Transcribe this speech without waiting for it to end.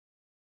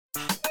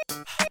Hey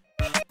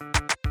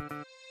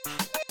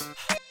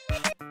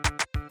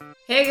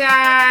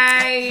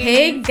guys!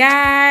 Hey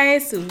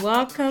guys,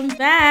 welcome To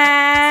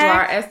back.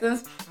 our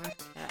Essence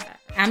podcast.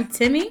 I'm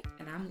Timmy,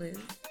 And I'm Liz.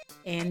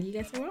 and you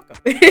guys are welcome.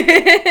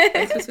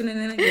 Thanks for tuning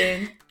in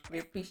again. We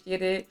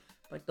appreciate it.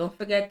 But don't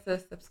forget to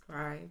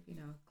subscribe.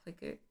 Click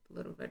it, the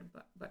little red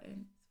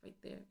button. It's right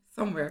there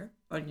somewhere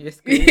on your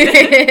screen.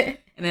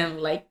 And then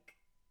like,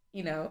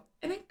 and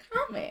then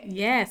comment.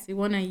 Yes, we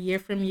want to hear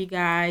from you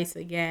guys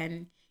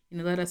again.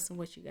 Let us know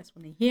what you guys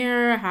want to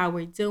hear, how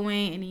we're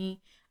doing,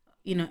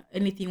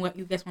 anything what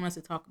you guys want us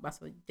to talk about.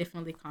 So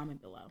definitely comment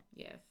below.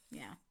 Yes.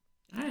 Yeah.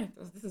 All right.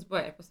 So this is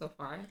what, episode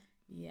 5?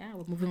 Yeah,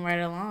 we're moving right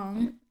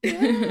along. Gosh,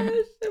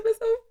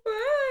 episode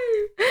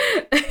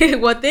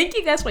 5. Well, thank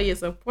you guys for your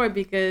support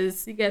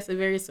because you guys are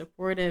very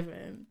supportive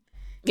and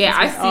Yeah,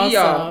 I see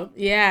y'all.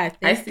 Yeah,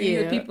 I thank see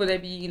you. the people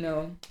that be,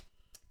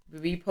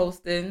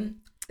 reposting.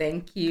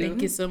 Thank you.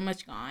 Thank you so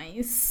much,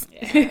 guys.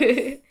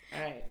 Yes.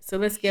 All right. So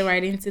let's get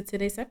right into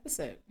today's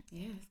episode.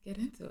 Yeah, let's get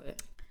into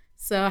it.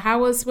 So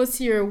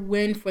what's your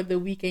win for the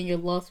week and your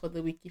loss for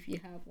the week if you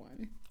have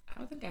one? I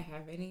don't think I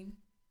have any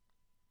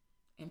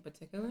in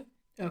particular.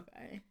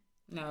 Okay.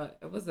 No,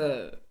 it was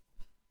a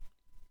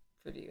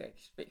pretty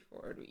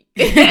straightforward week.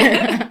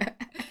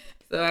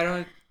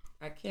 So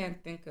I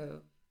can't think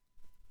of.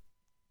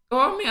 Well,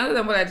 I mean, other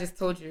than what I just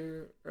told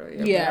you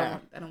earlier. Yeah.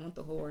 I don't want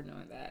the whole world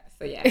knowing that.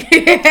 So yeah,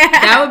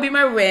 that would be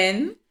my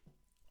win.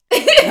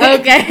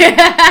 Okay.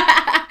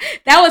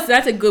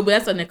 That's a good, but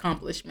that's an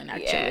accomplishment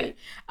actually.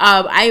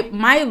 Yeah.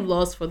 My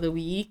loss for the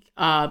week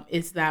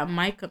is that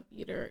my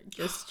computer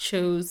just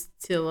chose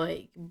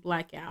to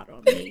black out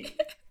on me.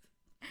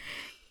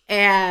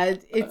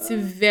 And it's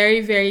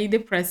very, very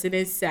depressing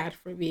and sad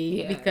for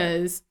me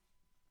because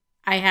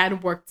I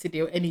had work to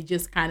do and it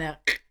just died.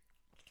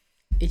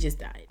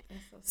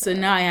 So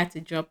now I had to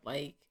drop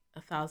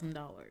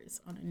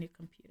 $1,000 on a new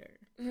computer.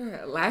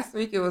 Yeah, last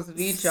week it was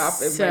me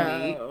dropping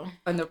money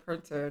on the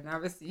printer.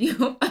 Now it's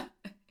you.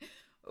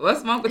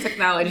 What's wrong with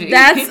technology?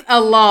 That's a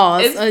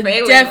loss. It's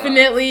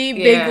definitely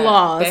big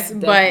loss.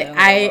 But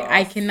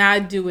I loss.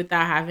 cannot do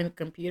without having a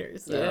computer.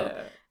 So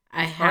yeah.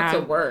 I It's hard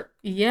to work.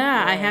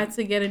 Yeah, I had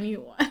to get a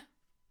new one.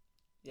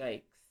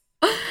 Yikes.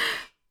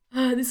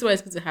 This is why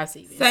it's good to have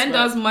savings. Send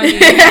us money.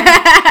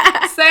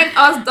 Send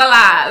us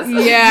dollars.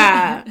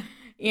 Yeah.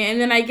 Yeah,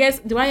 and then I guess,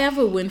 do I have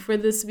a win for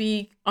this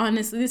week?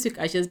 Honestly, this week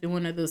has just been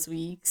one of those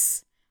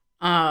weeks.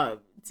 To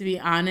be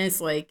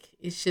honest,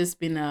 it's just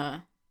been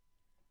a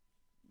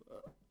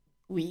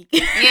week.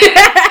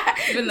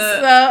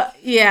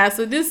 Yeah.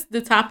 So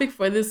the topic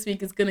for this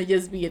week is gonna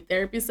just be a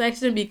therapy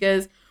section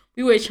because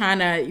we were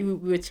trying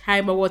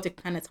about what to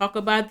kind of talk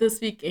about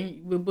this week,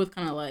 and we are both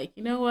kind of like,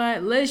 you know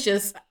what, let's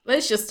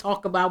just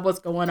talk about what's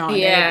going on.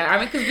 Yeah, I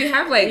mean, because we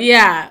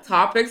have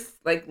topics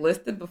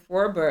listed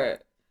before,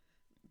 but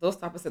those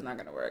topics are not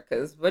gonna work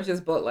because we're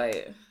just both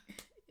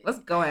what's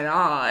going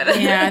on?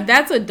 Yeah,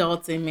 that's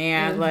adulting,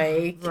 man.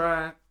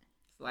 Bruh,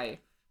 it's life.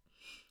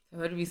 So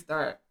where do we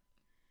start?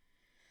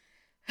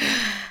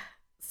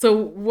 So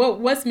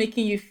what's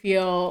making you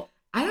feel?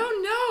 I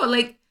don't know.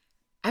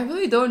 I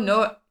really don't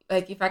know.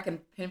 If I can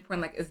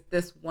pinpoint, is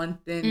this one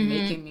thing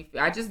making me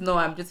feel? I just know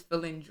I'm just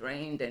feeling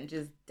drained and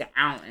just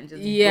down and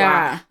just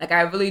blah.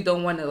 I really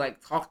don't want to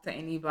talk to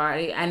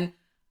anybody, and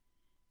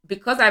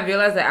because I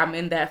realize that I'm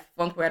in that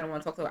funk where I don't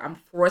want to talk to, I'm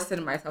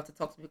forcing myself to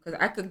talk to because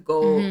I could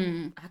go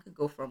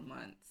for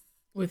months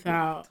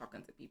without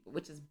talking to people,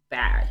 which is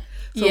bad.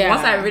 So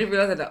once I really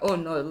realized that, oh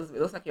no, it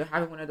looks like you're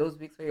having one of those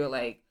weeks where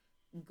you're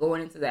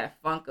going into that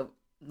funk of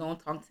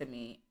don't talk to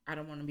me, I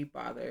don't want to be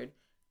bothered,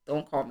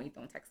 don't call me,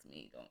 don't text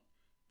me, don't.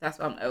 That's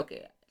why I'm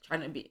okay,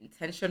 trying to be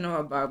intentional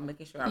about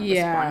making sure I'm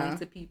responding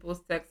to people's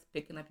texts,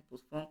 picking up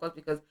people's phone calls,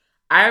 because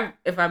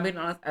if I'm being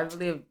honest, I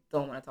really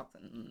don't want to talk to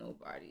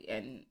nobody,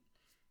 and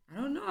I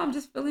don't know, I'm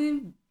just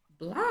feeling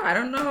blah. I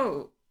don't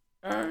know.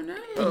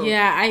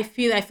 Yeah, I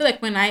feel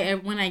like when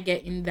I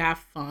get in that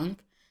funk,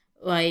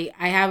 I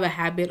have a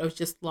habit of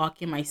just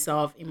locking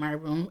myself in my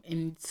room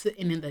and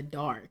sitting in the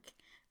dark.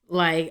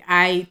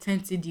 I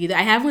tend to do that.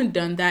 I haven't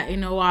done that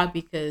in a while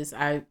because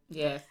I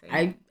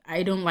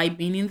don't like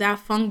being in that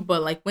funk.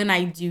 But when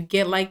I do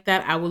get like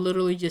that, I will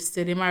literally just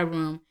sit in my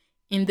room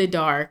in the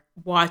dark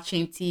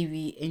watching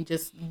TV and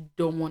just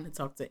don't want to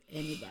talk to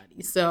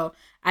anybody. So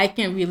I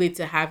can relate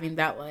to having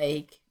that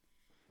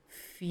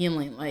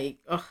feeling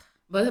ugh.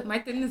 But my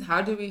thing is,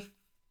 how do we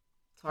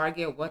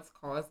target what's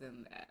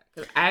causing that?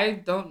 Because I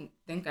don't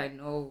think I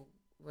know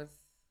what's.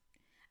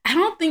 I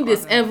don't think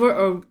there's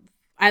ever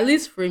at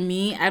least for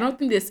me, I don't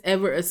think there's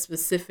ever a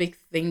specific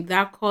thing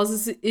that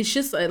causes it. It's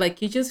just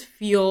you just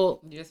feel.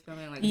 You're just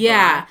feeling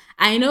yeah.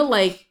 I know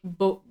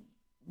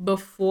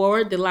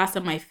before the last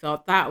time I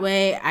felt that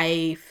way,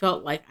 I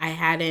felt like I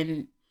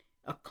hadn't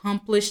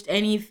accomplished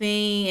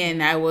anything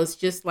and I was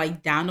just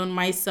down on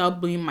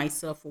myself, blaming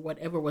myself for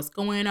whatever was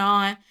going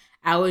on.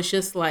 I was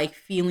just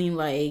feeling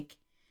like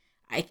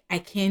I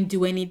can't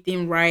do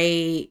anything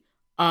right.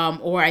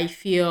 Or I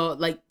feel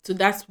so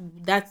that's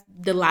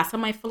the last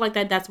time I felt like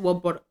that. That's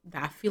what brought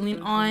that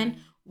feeling on.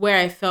 where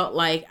I felt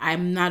like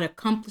I'm not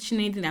accomplishing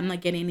anything, I'm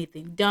not getting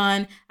anything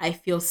done, I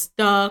feel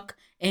stuck,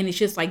 and it's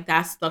just like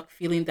that stuck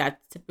feeling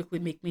that typically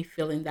make me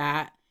feel in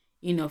that,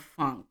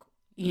 funk,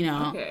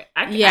 Okay,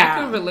 I can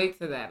yeah. relate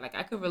to that. Like,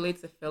 I can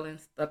relate to feeling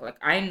stuck. Like,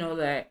 I know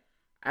that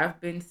I've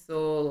been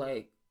so,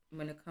 like,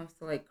 when it comes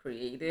to, like,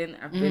 creating,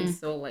 I've been Mm-hmm.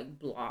 so, like,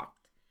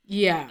 blocked.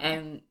 Yeah.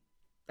 And,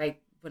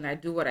 like, when I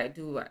do what I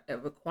do,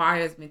 it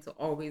requires me to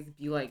always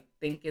be, like,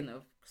 thinking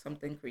of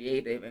something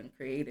creative and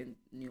creating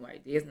new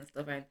ideas and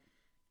stuff. And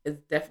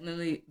it's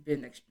definitely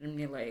been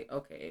extremely, like,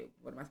 okay,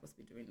 what am I supposed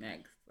to be doing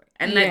next? Like,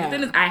 and, like, the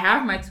thing is, Yeah. I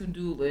have my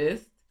to-do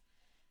list.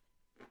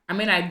 I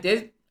mean, I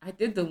did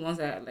the ones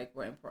that like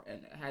were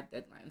important. I had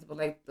deadlines, but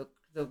like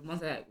the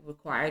ones that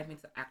required me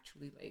to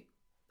actually like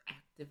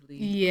actively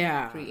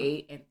Yeah.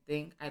 create and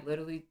think.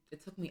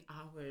 It took me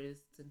hours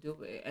to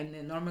do it, and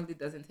it normally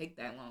doesn't take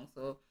that long.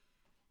 So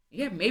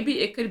yeah, maybe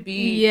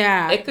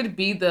Yeah. it could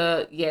be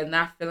the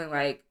not feeling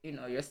like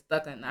you're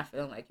stuck and not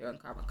feeling like you're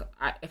unaccomplished.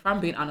 If I'm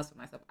being honest with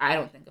myself, I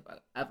don't think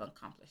I've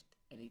accomplished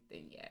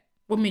anything yet.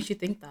 What makes you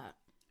think that?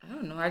 I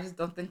don't know. I just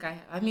don't think I.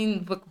 I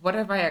mean, what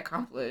have I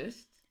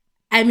accomplished?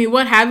 I mean,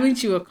 what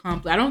haven't you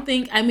accomplished? I don't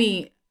think. I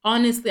mean,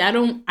 honestly, I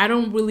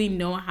don't really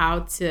know how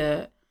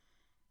to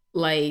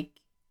like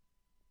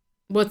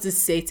what to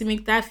say to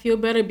make that feel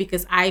better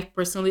because I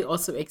personally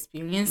also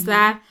experienced Mm-hmm.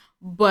 that.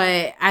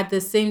 But at the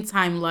same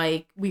time,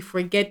 like we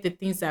forget the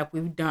things that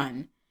we've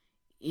done.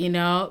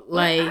 Well,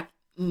 Like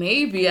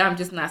maybe I'm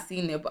just not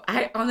seeing it, but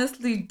I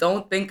honestly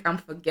don't think I'm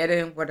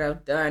forgetting what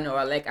I've done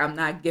or like I'm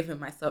not giving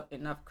myself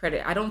enough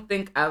credit. I don't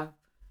think I've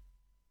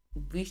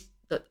reached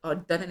or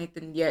done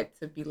anything yet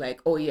to be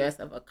like, oh yes,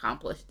 I've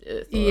accomplished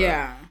this, or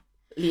yeah.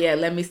 yeah,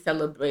 let me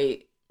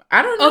celebrate.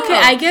 I don't Okay,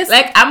 know. I guess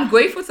Like I'm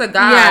grateful to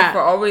God yeah. for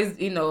always,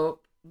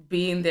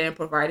 being there and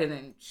providing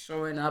and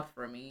showing up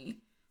for me.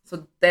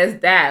 So there's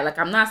that. Like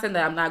I'm not saying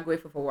that I'm not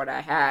grateful for what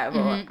I have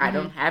or Hmm. I Hmm.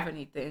 don't have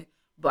anything,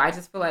 but I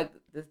just feel like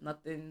there's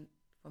nothing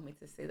for me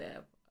to say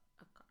that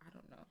I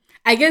don't know.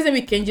 I guess that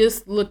we can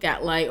just look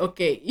at like,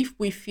 okay, if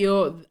we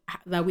feel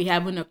that we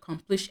haven't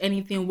accomplished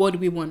anything, what do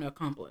we want to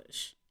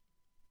accomplish?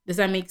 Does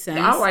that make All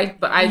sense? right,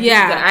 but I do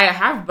that. Yeah. I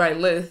have my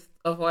list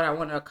of what I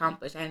want to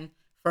accomplish, and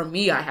for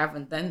me, I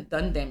haven't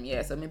done them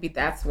yet. So maybe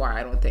that's why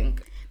I don't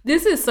think.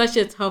 This is such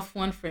a tough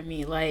one for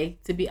me,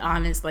 like to be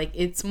honest. Like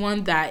it's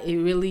one that it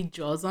really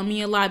draws on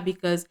me a lot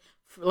because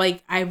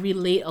like I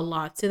relate a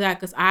lot to that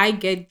because I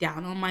get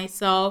down on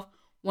myself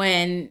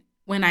when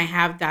I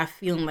have that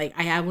feeling like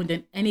I haven't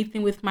done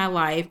anything with my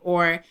life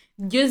or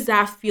just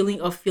that feeling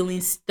of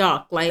feeling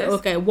stuck. Like, That's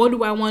okay, what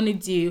do I want to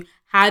do?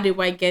 How do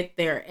I get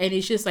there? And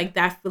it's just like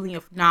that feeling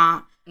of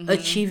not hmm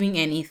achieving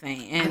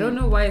anything. I don't And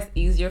know why it's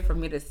easier for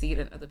me to see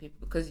than other people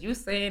because you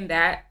saying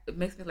that it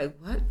makes me like,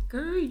 what,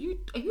 girl? You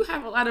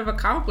have a lot of it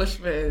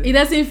accomplishments.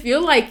 doesn't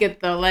feel like it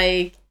though.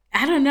 Like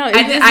I don't know. It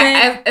And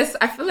doesn't.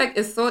 I feel like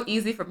it's so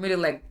easy for me to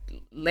like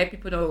let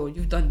people know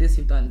you've done this,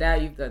 you've done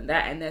that, you've done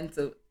that, and then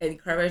to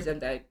encourage them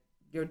that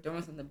you're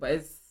doing something. But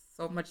it's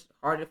so much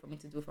harder for me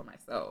to do for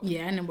myself.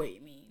 Yeah, I know what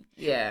you mean.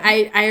 Yeah.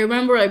 I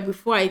remember like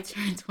before I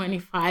turned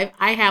 25,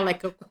 I had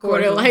like a Of course,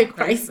 quarter life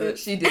crisis.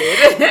 crisis. She did.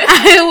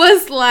 I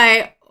was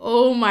like,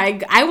 oh my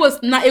god, I was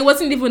not. It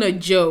wasn't even a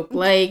joke.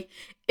 Like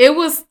it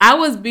was. I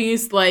was being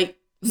like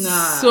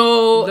Nah,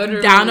 so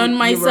down on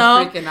literally, you were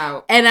myself. freaking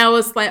out. And I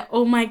was like,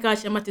 oh my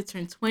gosh, I'm about to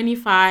turn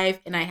 25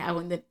 and I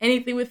haven't done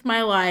anything with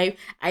my life.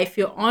 I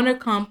feel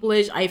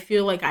unaccomplished. I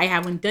feel like I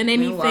haven't done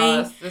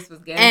Meanwhile, anything. sis was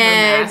getting her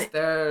And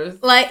master's.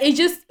 like it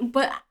just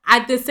but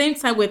at the same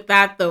time with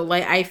that though,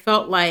 like I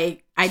felt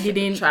like I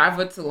didn't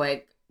Traveled to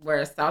like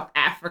where South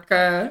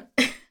Africa.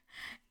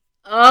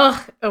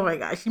 oh my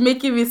gosh, you're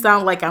making me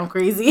sound like I'm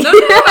crazy. No, no,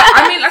 no.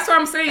 I mean, that's what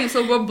I'm saying.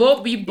 So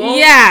we both. I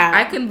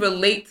Yeah. can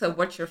relate to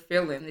what you're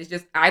feeling. It's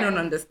just I don't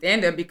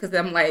understand it because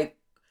I'm like,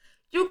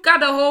 you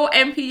got a whole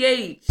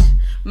MPH,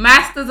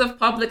 Masters of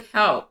Public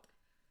Health.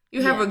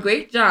 You have Yeah. a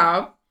great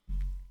job.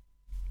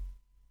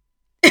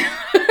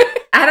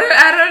 I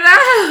don't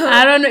know.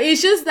 I don't know.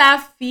 It's just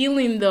that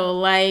feeling though,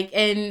 like,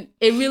 and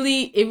it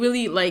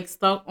really like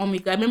stuck on me.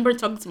 'Cause I remember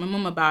talking to my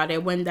mom about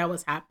it when that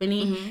was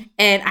happening, Mm-hmm.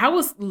 and I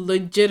was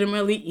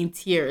legitimately in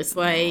tears.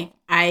 Like, No.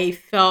 I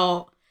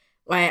felt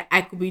like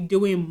I could be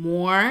doing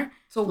more.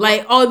 So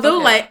Like, what? although,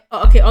 Okay. like,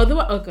 okay,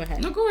 although, oh, go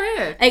ahead. No, go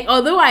ahead. Like,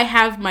 although I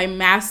have my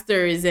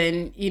masters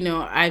and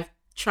I've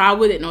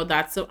traveled and all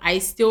that, so I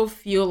still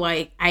feel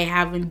like I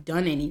haven't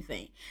done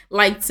anything.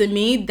 Like to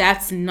me,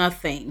 that's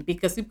nothing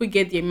because people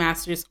get their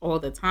masters all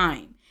the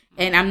time.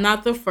 And I'm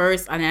not the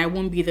first and I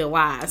won't be the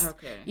last,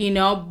 Okay.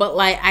 but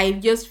like I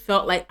just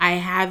felt like I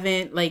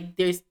haven't, like,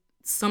 there's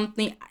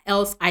something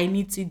else I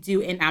need to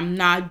do and I'm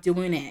not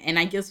doing it. And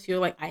I just feel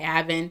like I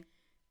haven't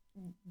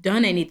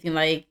done anything.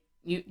 Like,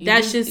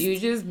 that's You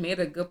just, just made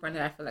a good point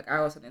that I feel like I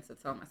also need to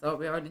tell myself.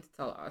 We all need to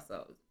tell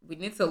ourselves. We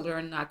need to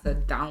learn not to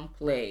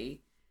downplay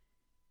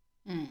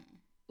mm,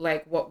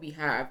 like what we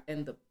have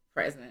in the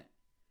present.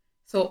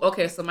 So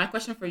okay, so my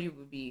question for you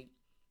would be,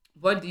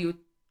 what do you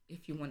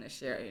if you want to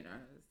share, you know,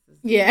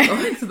 yeah,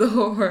 go into the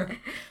whole world.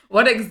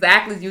 What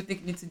exactly do you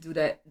think you need to do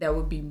that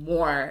would be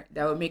more,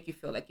 that would make you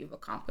feel like you've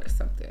accomplished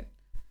something?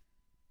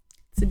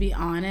 To be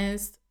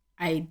honest,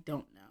 I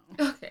don't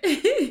know.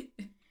 Okay.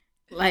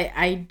 Like,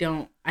 I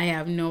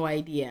have no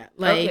idea.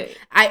 Like,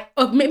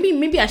 okay.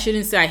 Maybe I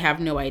shouldn't say I have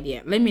no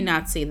idea. Let me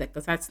not say that,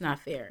 because that's not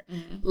fair.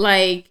 Mm-hmm.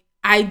 Like,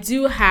 I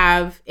do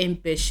have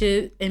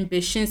ambitions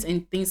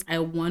and things I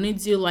want to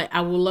do. Like, I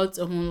would love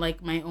to own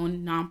like my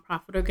own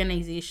nonprofit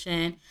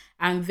organization.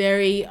 I'm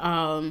very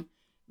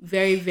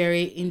very,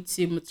 very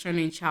into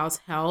maternal and child's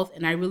health,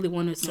 and I really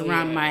want to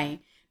surround my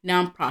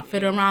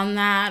nonprofit around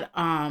that.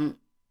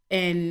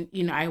 And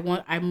you know,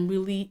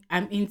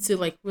 I'm into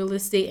like real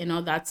estate and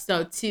all that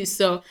stuff too.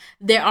 So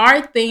there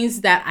are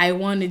things that I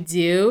want to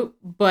do,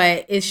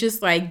 but it's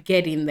just like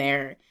getting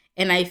there.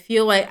 And I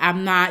feel like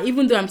I'm not,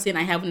 even though I'm saying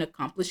I haven't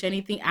accomplished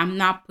anything, I'm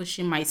not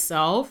pushing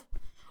myself.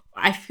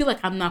 I feel like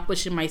I'm not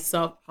pushing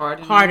myself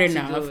hard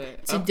enough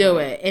to do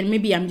it. And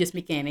maybe I'm just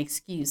making an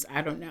excuse.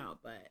 I don't know,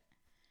 but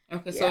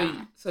okay.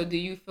 So do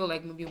you feel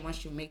like maybe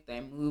once you make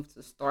that move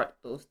to start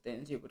those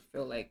things, you would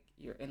feel like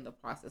you're in the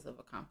process of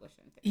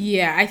accomplishing things?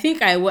 Yeah, I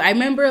think I would. I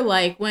remember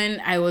like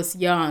when I was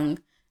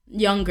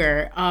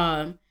younger.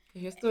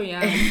 You're still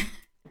young.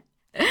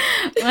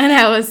 When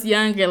I was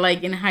younger,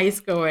 like in high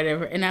school or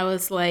whatever, and I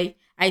was like,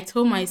 I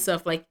told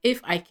myself, like,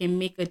 if I can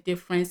make a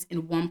difference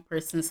in one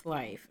person's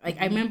life,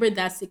 like, I remember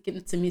that sticking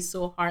to me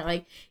so hard.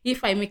 Like,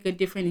 if I make a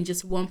difference in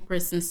just one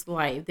person's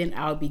life, then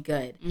I'll be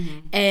good.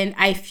 And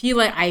I feel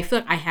like I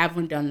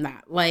haven't done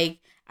that. Like,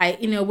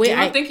 in a way,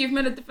 I don't think you've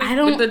made a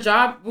difference with the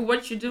job, with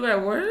what you do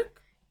at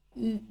work.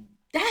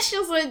 That's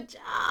just a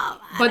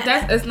job, but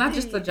it's not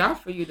just a job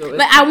for you though.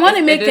 Like, I want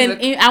to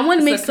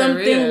make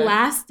something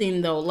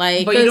lasting though.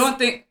 Like, but you don't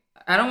think,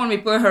 I don't want to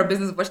be putting her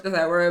business what she does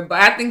at work,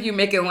 but I think you're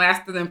making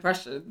lasting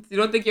impressions. You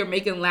don't think you're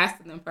making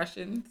lasting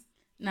impressions?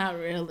 Not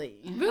really.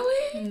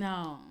 Really?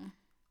 No.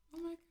 Oh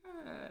my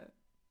god.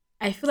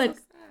 I feel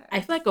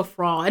like a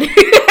fraud.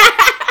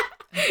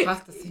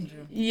 Imposter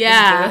syndrome.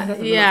 Yeah. That's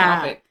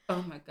topic.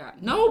 Oh my god.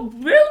 No,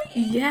 really?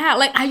 Yeah,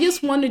 like I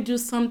just want to do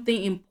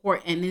something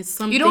important and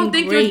something. You don't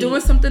think great. you're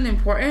doing something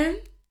important?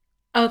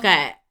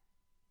 Okay.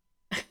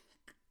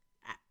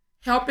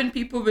 Helping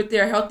people with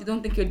their health, you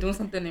don't think you're doing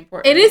something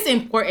important? It is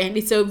important.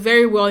 It's a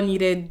very well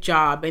needed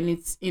job, and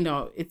it's, you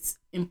know, it's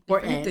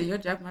important. Anything, your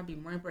job might be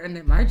more important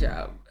than my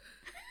job.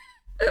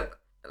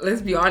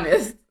 Let's be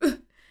honest. I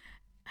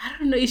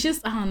don't know. It's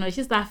just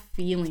that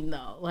feeling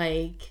though.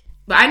 Like,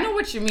 but I know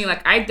what you mean.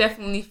 Like, I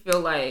definitely feel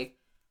like,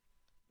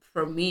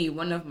 for me,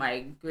 one of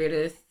my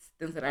greatest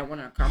things that I want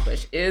to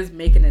accomplish is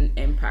making an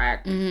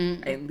impact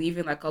and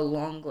leaving like a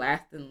long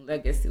lasting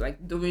legacy,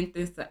 like doing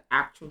things to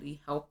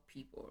actually help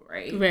people,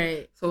 right?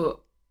 Right.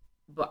 So,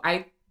 but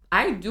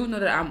I do know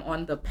that I'm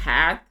on the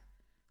path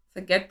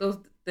to get those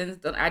things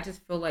done. I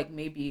just feel like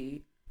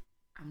maybe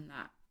I'm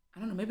not, I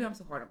don't know, maybe I'm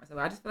so hard on myself.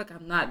 I just feel like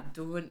I'm not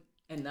doing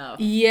enough.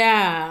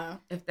 Yeah.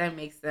 If that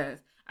makes sense.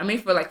 I mean,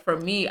 for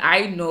me,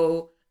 I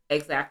know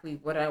exactly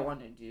what I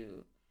want to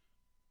do.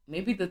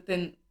 Maybe the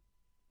thing,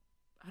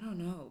 I don't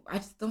know. I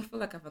just don't feel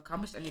like I've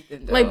accomplished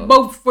anything though. Like,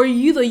 but for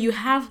you though, you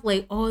have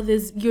like all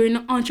this. You're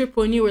an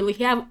entrepreneur. Like,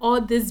 you have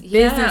all this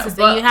businesses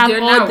and you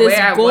have all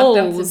this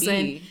goals.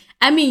 And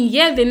I mean,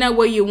 yeah, they're not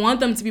where you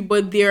want them to be,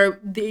 but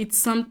it's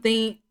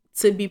something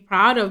to be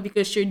proud of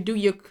because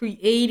you're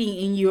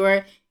creating and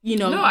you're, you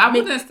know. No, I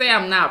wouldn't say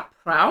I'm not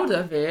proud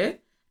of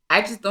it.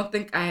 I just don't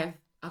think I have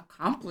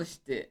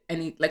accomplished it.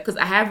 Because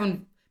I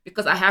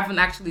haven't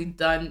actually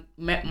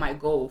met my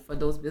goal for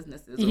those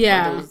businesses. Or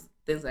for those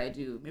things I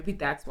do. Maybe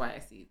that's why I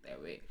see it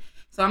that way.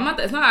 So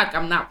it's not like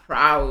I'm not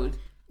proud of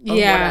what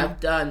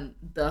I've done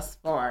thus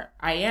far.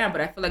 I am,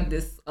 but I feel like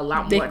there's a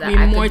lot more that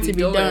I could be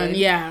doing. Done.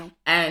 Yeah.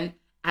 And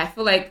I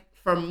feel like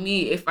for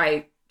me, if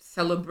I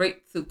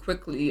celebrate too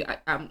quickly,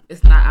 I'm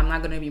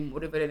not gonna be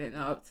motivated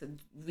enough to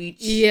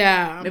reach.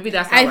 Yeah. Maybe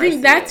that's how I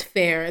think that's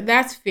fair.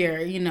 That's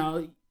fair. You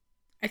know,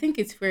 I think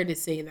it's fair to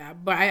say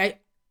that, but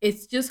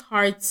it's just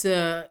hard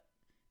to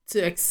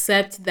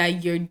accept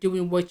that you're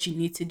doing what you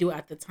need to do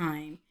at the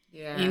time.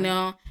 Yeah. You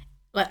know?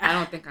 Like, I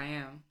don't think I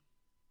am.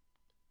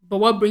 But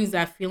what brings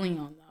that feeling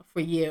on though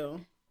for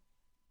you?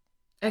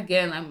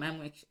 Again,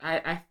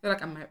 I feel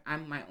like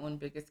I'm my own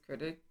biggest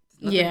critic.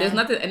 There's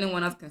nothing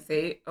anyone else can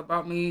say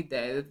about me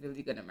that is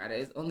really gonna matter.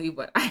 It's only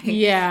what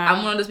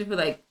I'm one of those people,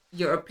 like,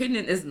 your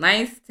opinion is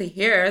nice to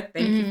hear.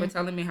 Thank you for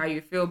telling me how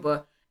you feel,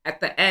 but at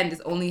the end,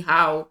 it's only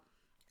how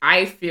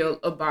I feel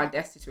about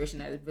that situation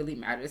that really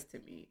matters to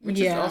me. Which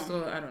is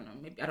also, I don't know,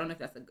 maybe I don't know if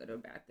that's a good or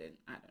bad thing.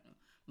 I don't know.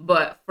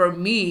 But for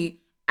me,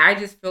 I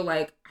just feel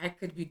like I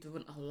could be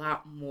doing a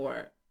lot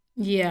more.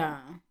 Yeah.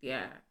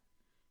 Yeah.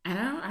 And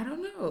I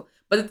don't know.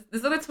 But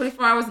there's only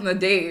 24 hours in a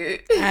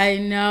day. I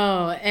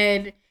know.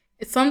 And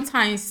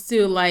sometimes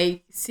too,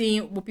 like,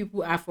 seeing what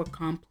people have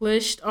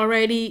accomplished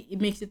already, it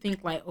makes you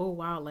think like, oh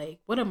wow, like,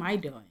 what am I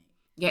doing?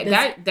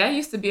 Yeah, that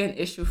used to be an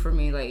issue for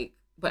me, like,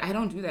 but I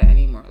don't do that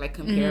anymore. Like,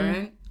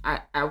 comparing,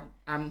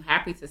 I'm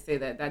happy to say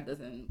that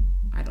doesn't,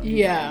 I don't do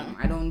that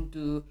anymore. I don't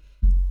do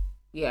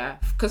Yeah,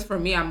 because for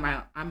me, I'm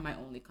my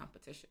only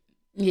competition.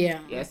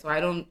 Yeah. So I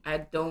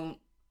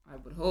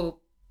would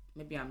hope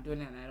maybe I'm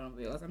doing it and I don't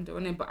realize I'm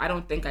doing it, but I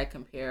don't think I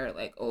compare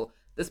like, oh,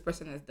 this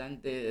person has done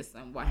this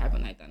and why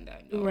haven't I done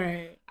that? No.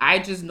 Right. I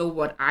just know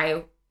what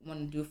I want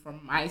to do for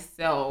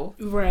myself.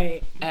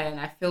 Right. And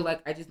I feel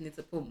like I just need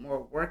to put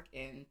more work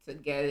in to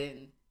get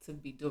in to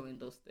be doing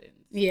those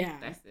things. Yeah.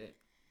 That's it.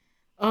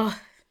 Oh.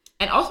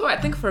 And also, I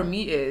think for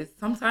me is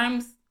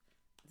sometimes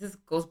this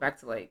goes back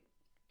to like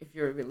if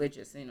you're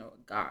religious,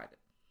 God.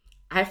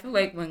 I feel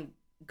like when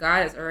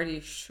God has already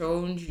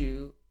shown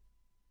you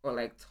or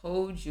like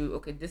told you,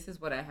 okay, this is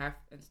what I have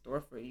in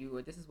store for you,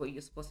 or this is what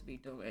you're supposed to be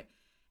doing.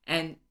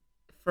 And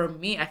for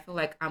me, I feel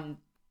like I'm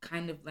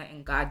kind of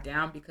letting God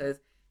down because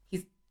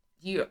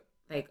he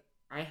like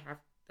I have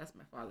that's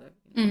my father.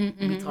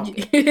 We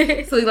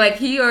talking. So like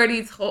he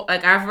already told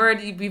like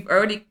we've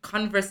already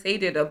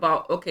conversated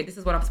about, okay, this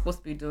is what I'm supposed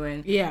to be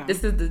doing. Yeah.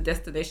 This is the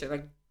destination.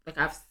 Like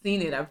I've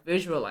seen it, I've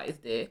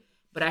visualized it.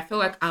 But I feel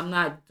like I'm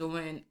not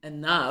doing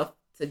enough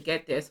to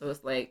get there. So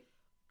it's like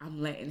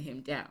I'm letting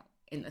him down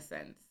in a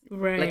sense.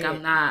 Right. Like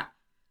I'm not.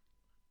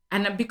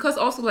 And because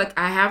also like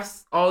I have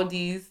all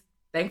these,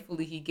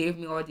 thankfully he gave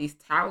me all these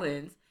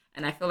talents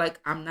and I feel like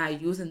I'm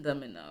not using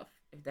them enough,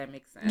 if that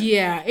makes sense.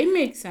 Yeah, it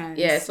makes sense.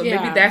 Yeah, so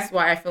maybe that's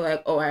why I feel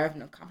like, oh, I have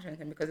no confidence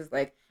in him because it's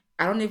like,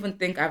 I don't even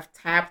think I've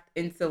tapped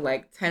into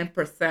like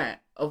 10%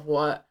 of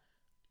what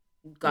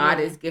God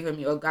is giving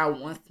me or God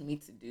wants me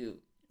to do.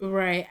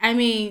 Right. I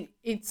mean,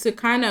 it's to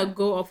kind of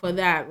go off of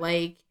that,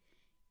 like,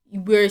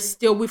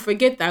 we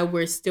forget that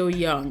we're still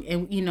young,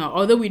 and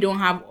although we don't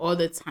have all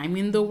the time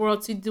in the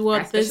world to do all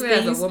these things,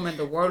 especially as a woman,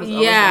 the world is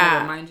always going to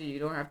remind you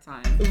don't have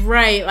time.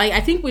 Right. Like, I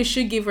think we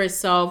should give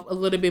ourselves a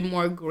little bit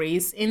more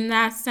grace in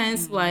that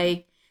sense. Mm-hmm.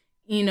 Like,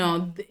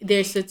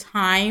 there's a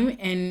time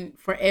and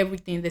for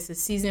everything. There's a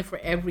season for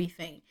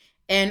everything.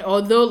 And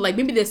although, like,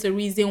 maybe there's a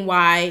reason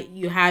why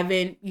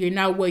you're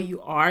not where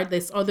you are,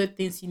 there's other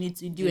things you need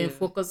to do and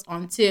focus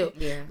on too.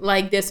 Yeah.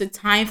 Like, there's a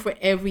time for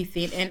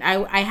everything. And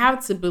I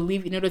have to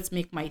believe, in order to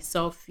make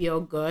myself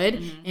feel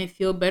good and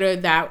feel better,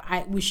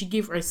 that we should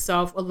give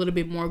ourselves a little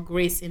bit more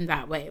grace in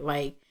that way.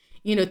 Like,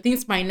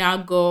 things might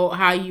not go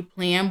how you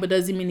plan, but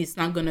doesn't mean it's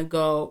not going to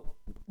go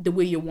the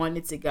way you want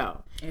it to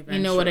go. Eventually.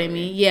 You know what I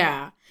mean?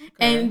 Yeah.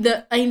 Okay.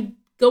 And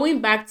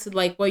going back to,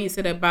 like, what you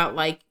said about,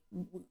 like,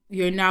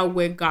 you're now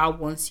where God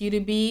wants you to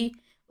be.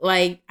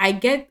 Like, I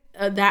get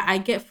that. I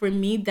get, for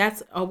me,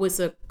 that's always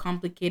a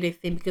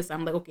complicated thing because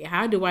I'm like, okay,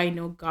 how do I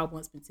know God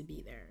wants me to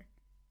be there?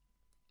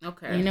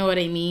 Okay. You know what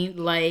I mean?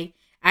 Like,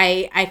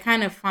 I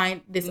kind of find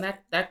this. And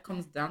that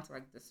comes down to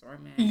like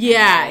discernment.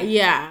 Yeah,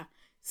 yeah.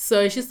 So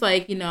it's just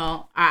like,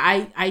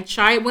 I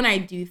try when I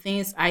do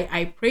things,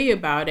 I pray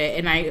about it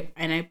and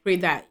I pray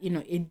that,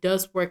 it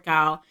does work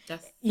out.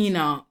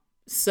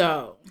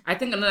 So I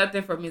think another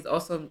thing for me is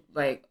also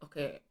like,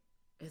 okay,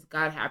 is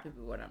God happy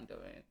with what I'm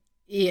doing?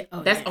 Yeah.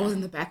 That's always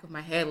in the back of my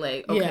head.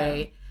 Like,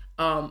 okay,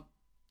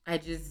 I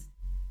just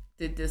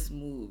did this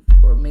move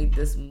or made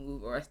this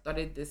move or I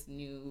started this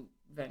new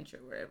venture,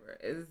 wherever.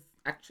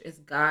 Is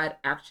God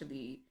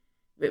actually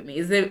with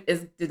me?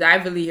 Did I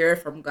really hear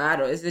it from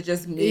God, or is it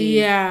just me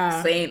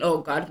saying, oh,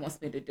 God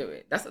wants me to do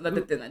it? That's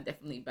another thing I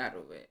definitely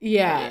battle with.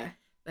 Yeah.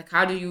 Like,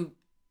 how do you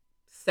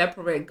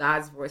separate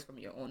God's voice from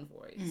your own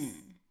voice?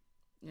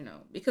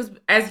 Because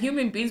as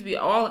human beings,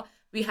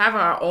 we have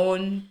our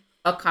own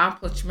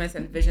accomplishments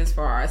and visions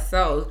for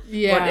ourselves.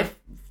 Yeah. But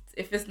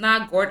if it's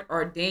not God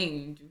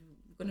ordained,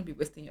 you're gonna be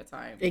wasting your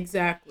time.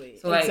 Exactly.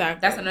 So like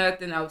that's another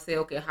thing I would say.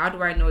 Okay, how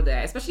do I know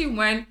that? Especially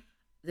when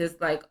there's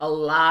like a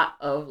lot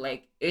of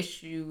like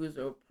issues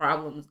or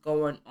problems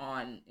going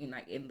on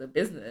in the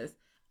business.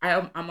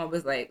 I'm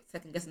always like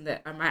second guessing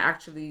that am I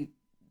actually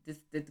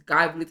did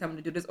God really tell me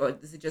to do this, or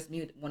is it just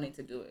me wanting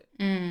to do it?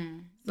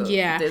 So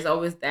yeah, there's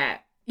always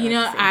that.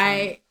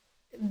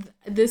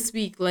 This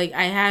week, like,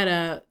 I had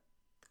a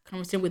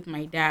conversation with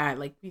my dad.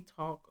 Like, we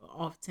talk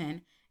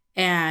often,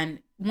 and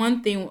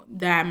one thing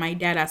that my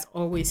dad has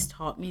always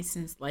taught me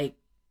since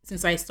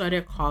I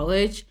started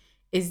college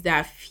is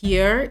that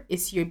fear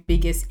is your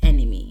biggest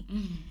enemy.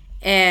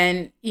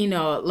 And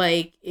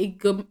like,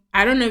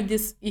 I don't know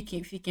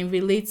if you can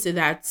relate to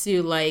that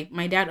too. Like,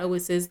 my dad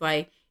always says,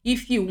 like,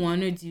 if you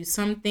want to do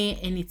something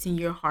and it's in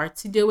your heart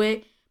to do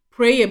it,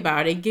 pray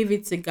about it, give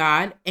it to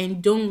God,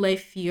 and don't let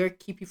fear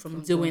keep you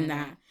from doing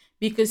that,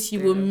 because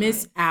you will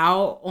miss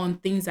out on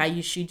things that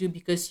you should do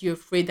because you're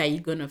afraid that you're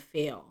gonna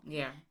fail.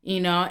 Yeah.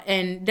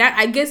 And that,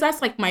 I guess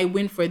that's like my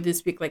win for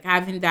this week, like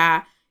having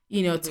that,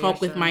 talk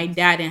with my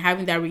dad and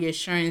having that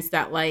reassurance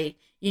that, like,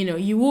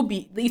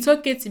 it's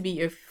okay to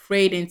be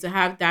afraid and to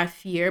have that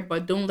fear,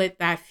 but don't let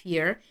that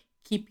fear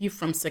keep you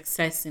from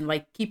success and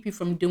like keep you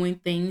from doing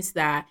things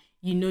that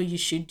you know you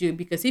should do.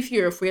 Because if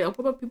you're afraid of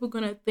what are people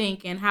gonna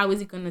think and how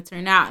is it gonna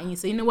turn out, and you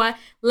say, you know what,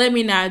 let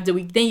me not do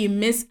it, then you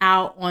miss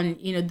out on,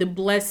 you know, the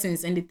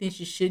blessings and the things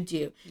you should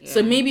do.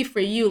 So maybe for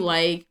you,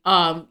 like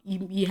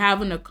you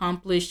haven't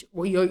accomplished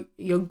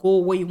your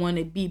goal where you want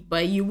to be,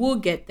 but you will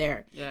get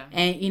there.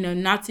 And you know,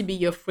 not to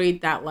be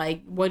afraid that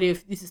like, what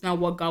if this is not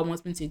what God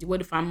wants me to do?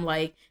 What if I'm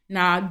like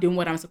not doing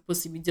what I'm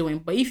supposed to be doing?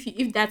 But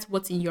if that's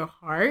what's in your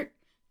heart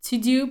to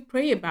do,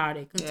 pray about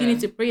it. Continue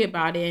to pray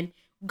about it, and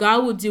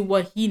God will do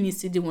what he needs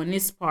to do on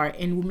his part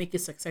and will make it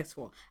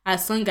successful.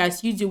 As long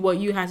as you do what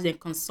you have to, then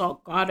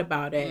consult God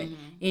about it,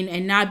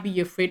 and not be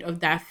afraid of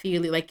that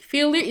failure. Like,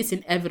 failure is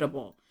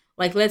inevitable.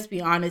 Like, let's be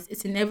honest,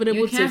 it's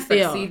inevitable to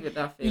fail. Succeed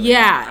without failure.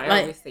 Yeah,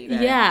 I always say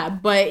that. Yeah,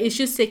 but it's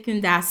just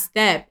taking that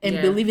step and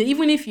believe it.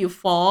 Even if you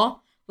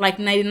fall like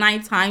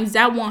 99 times,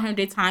 that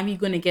 100 time you're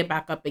gonna get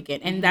back up again,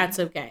 and that's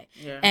okay.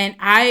 And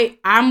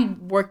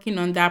I'm working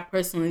on that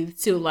personally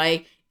too.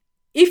 Like,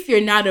 if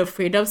you're not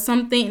afraid of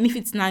something, and if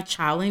it's not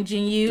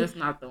challenging you, it's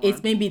not the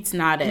one. Maybe it's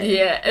not it.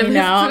 Yeah, you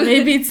know,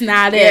 maybe it's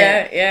not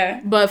it. Yeah.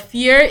 But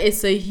fear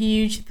is a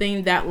huge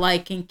thing that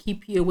like can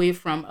keep you away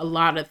from a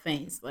lot of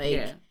things.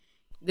 Like,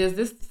 there's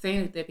this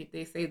saying that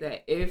they say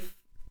that if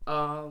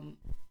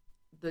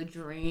the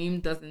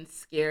dream doesn't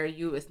scare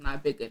you, it's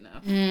not big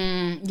enough.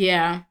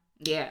 Yeah,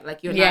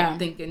 like you're not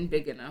thinking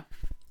big enough.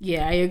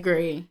 Yeah, I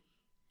agree.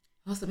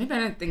 Also, maybe I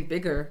didn't think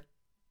bigger.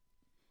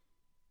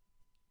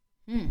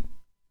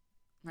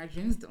 My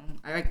dreams don't.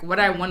 I like what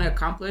I want to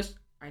accomplish.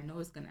 I know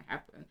it's gonna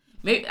happen.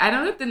 Maybe I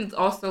don't think it's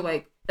also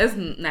like it's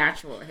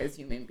natural as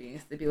human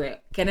beings to be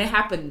like, can it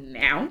happen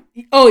now?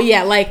 Oh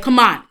yeah, like come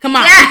on. Yeah,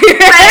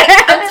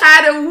 like, I'm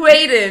tired of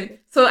waiting.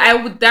 So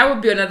that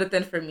would be another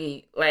thing for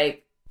me,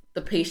 like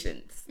the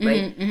patience.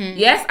 Like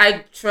yes,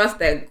 I trust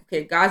that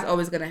God's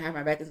always gonna have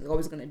my back. He's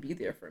always gonna be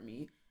there for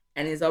me,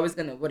 and he's always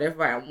gonna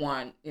whatever I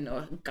want, you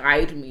know,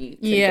 guide me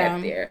to get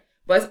there.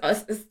 But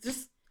it's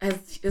just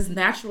as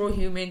natural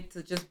human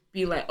to just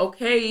be like,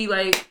 okay,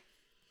 like,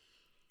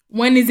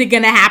 when is it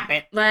gonna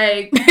happen?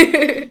 Like,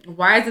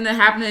 why isn't it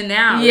happening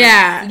now?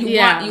 Yeah,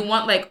 like, you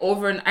want like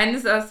and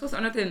this is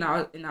another thing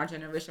in our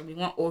generation. We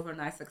want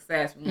overnight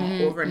success. We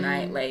want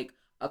overnight like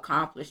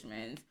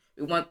accomplishments.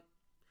 I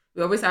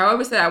always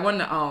say I want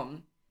to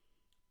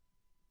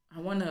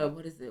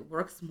what is it?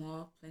 Work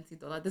small, plenty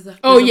dollars. This is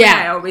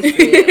I always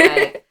say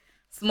like.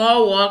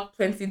 Small work,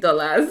 $20.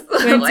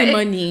 Plenty like,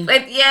 money.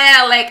 Like,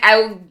 yeah, like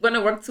I want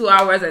to work 2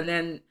 hours and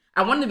then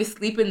I want to be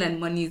sleeping and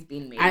money is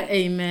being made.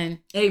 Amen.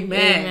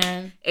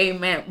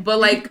 But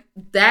like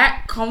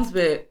that comes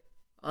with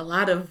a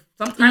lot of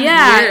sometimes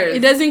years. It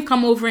doesn't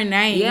come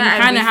overnight. Yeah,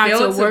 you kind of have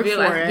to work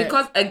for it.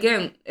 Because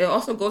again, it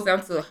also goes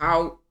down to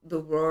how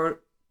the world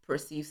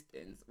perceives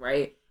things,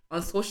 right?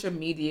 On social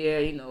media,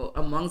 you know,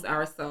 amongst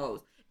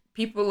ourselves,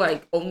 people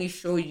like only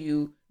show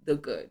you the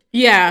good.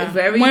 Yeah.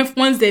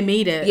 Once they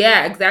made it.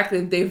 Yeah, exactly.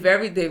 It's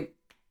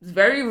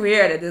very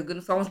rare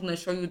that someone's gonna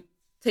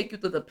take you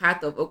to the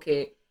path of,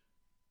 okay,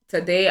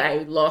 today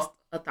I lost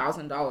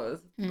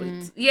 $1,000.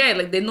 But yeah,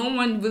 like no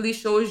one really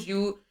shows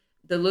you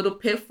the little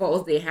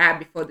pitfalls they had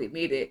before they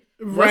made it.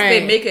 Right. Once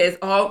they make it, it's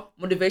all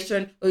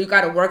motivation. Oh, you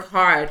gotta work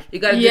hard. You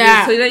gotta do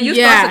this. So then you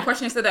start to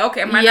question and say that,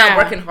 okay, am I not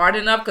working hard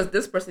enough because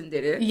this person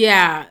did it?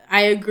 Yeah,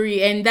 I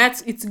agree. And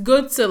it's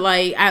good to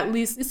like, at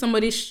least if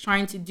somebody's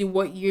trying to do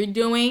what you're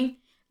doing,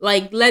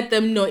 like let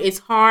them know it's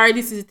hard.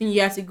 This is the thing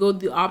you have to go,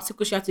 the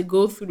obstacles you have to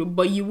go through,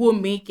 but you will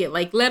make it.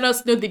 Like, let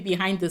us know the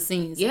behind the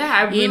scenes. Yeah,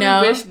 I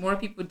really wish more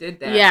people did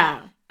that.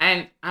 Yeah.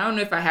 And I don't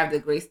know if I have the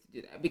grace to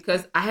do that,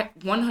 because I have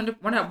one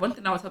thing I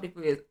would tell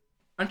people is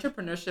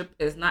entrepreneurship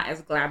is not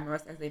as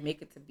glamorous as they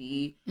make it to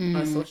be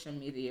on social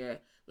media.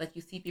 Like,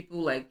 you see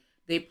people like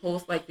they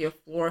post like their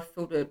floor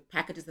filled with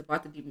packages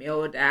about to be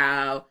mailed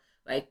out,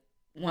 like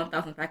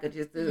 1,000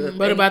 packages.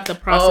 What about the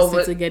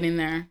process to get in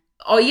there?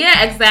 Oh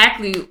yeah,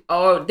 exactly.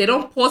 Or they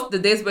don't post the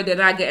days where they're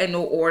not getting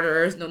no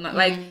orders,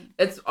 like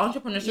it's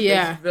entrepreneurship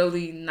is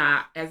really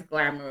not as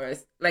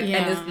glamorous. Like,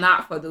 and it's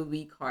not for the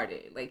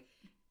weak-hearted. Like,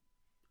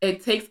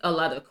 it takes a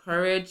lot of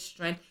courage,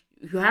 strength.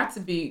 You have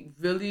to be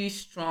really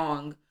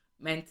strong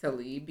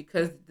mentally,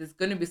 because there's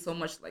going to be so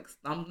much like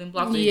stumbling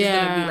blocks. You're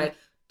just going to be like,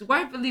 do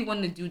I really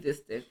want to do this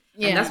thing?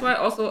 And that's why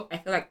also I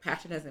feel like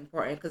passion is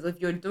important, because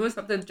if you're doing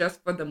something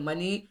just for the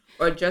money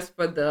or just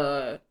for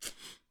the,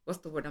 what's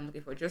the word I'm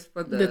looking for? Just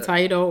for the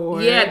title,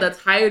 or the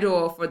title,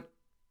 or for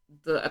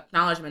the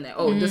acknowledgement that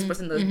this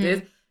person does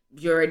this,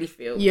 you already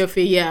failed. Yeah.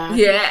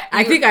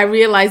 I think I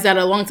realized that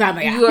a long time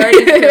ago. You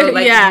already failed.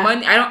 Like,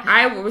 money.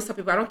 I always tell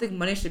people, I don't think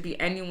money should be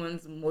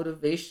anyone's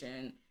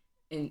motivation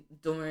in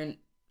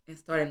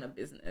starting a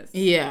business.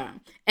 Yeah.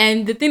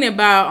 And the thing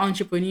about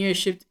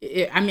entrepreneurship,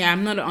 I mean,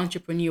 I'm not an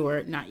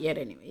entrepreneur, not yet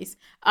anyways.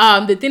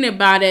 The thing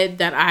about it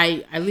that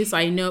at least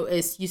I know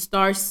is you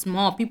start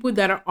small. People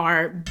that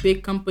are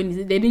big companies,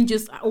 they didn't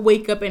just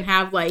wake up and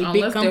have like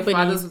big companies. Their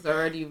fathers was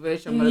already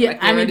rich.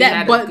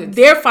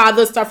 Their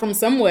fathers start from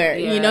somewhere.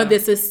 Yeah. You know,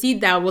 there's a seed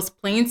that was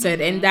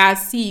planted, and that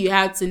seed, you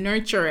had to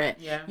nurture it.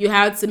 Yeah. You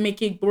had to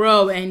make it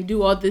grow and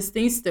do all these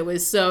things to it.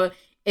 So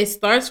it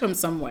starts from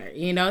somewhere,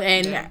 you know,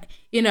 and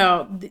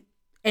and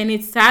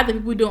it's sad that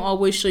people don't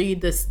always show you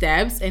the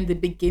steps and the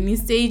beginning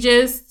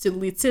stages to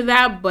lead to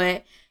that,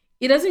 but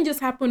it doesn't just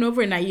happen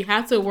overnight. You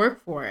have to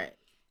work for it.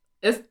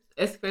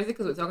 It's crazy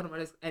because we're talking about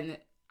this, and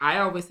I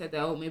always said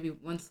that, oh, maybe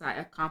once I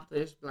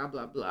accomplish blah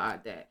blah blah,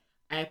 that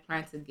I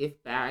plan to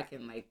give back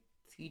and like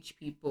teach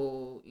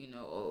people,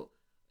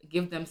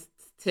 give them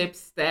tips,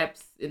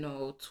 steps,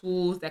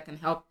 tools that can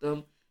help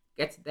them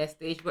get to that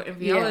stage. But in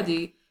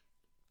reality,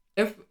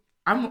 if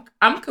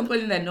I'm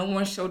complaining that no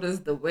one showed us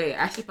the way,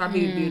 I should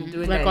probably be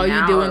doing like, that now. Like,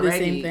 are you doing the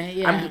same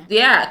thing?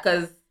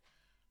 Because.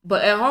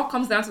 But it all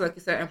comes down to, like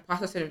you said,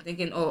 imposter syndrome,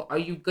 thinking, oh, are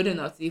you good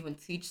enough to even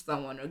teach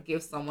someone or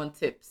give someone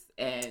tips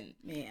and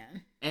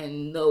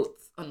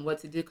notes on what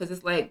to do? Because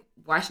it's like,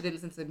 why should they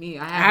listen to me?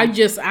 I'm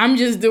just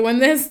doing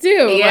this too.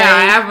 Yeah, like,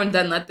 I haven't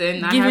done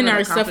nothing. Giving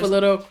ourselves a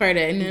little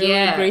credit and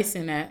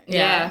embracing it.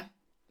 Yeah.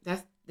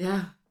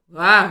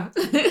 Wow.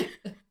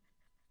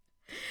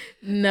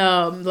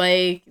 No,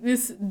 like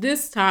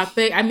this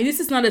topic, I mean, this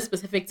is not a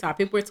specific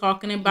topic we're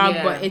talking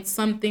about, but it's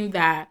something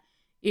that,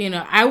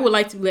 I would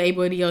like to be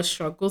everybody else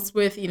struggles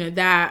with,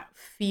 that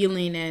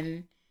feeling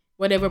and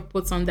whatever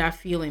puts on that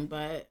feeling.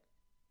 But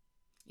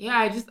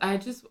yeah,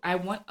 I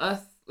want us,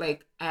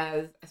 like,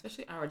 as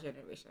especially our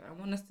generation, I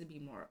want us to be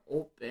more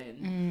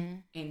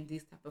open in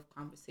these type of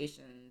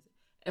conversations.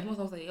 Everyone's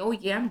always like, oh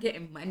yeah, I'm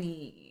getting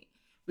money.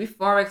 We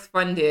Forex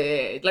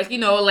funded, like,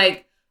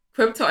 like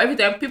crypto,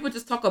 everything. People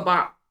just talk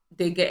about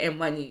they getting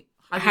money.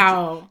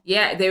 How?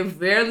 They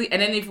rarely,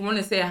 and then if you want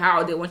to say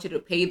how, they want you to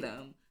pay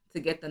them to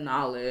get the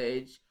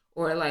knowledge,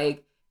 or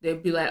like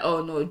they'd be like,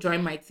 oh no,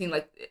 join my team.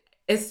 Like,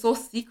 it's so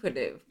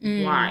secretive.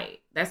 Why?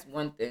 That's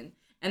one thing.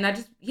 And I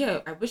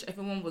wish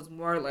everyone was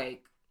more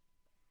like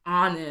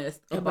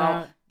honest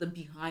about the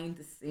behind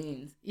the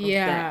scenes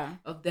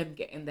of them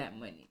getting that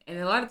money. And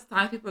a lot of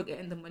times people are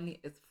getting the money,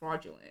 it's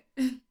fraudulent.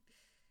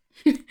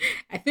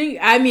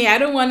 I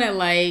don't want to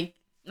like,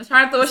 I'm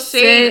trying to throw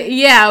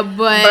shade.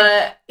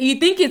 But you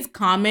think it's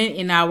common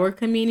in our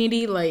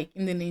community, like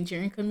in the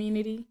Nigerian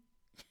community?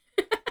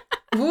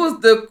 Who's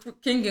the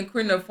king and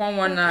queen of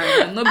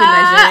 419? Not be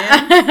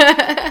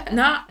Nigerian.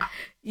 No.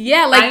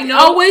 Yeah, like I know.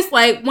 Always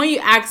like when you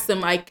ask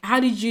them like,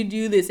 how did you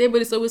do this?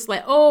 Everybody's always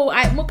like, oh,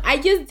 I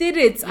just did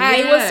it.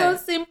 It was so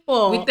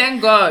simple. We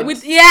thank God.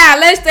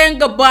 Let's thank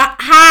God. But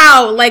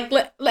how? Like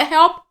let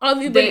help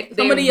somebody else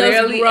grow. They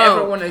rarely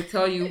ever want to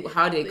tell you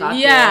how they got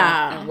there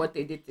and what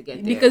they did to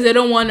get there. Because they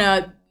don't want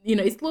to,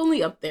 it's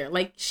lonely up there.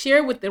 Like,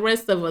 share with the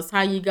rest of us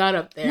how you got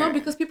up there. No,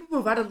 because people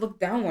would rather look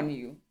down on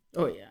you.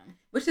 Oh yeah.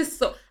 Which is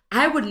so,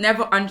 I would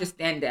never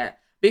understand that.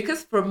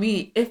 Because for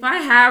me, if I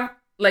have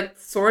like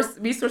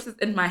resources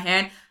in my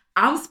hand,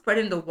 I'm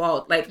spreading the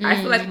wealth. Like,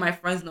 I feel like my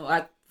friends know,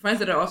 like friends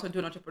that are also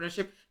doing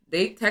entrepreneurship,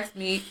 they text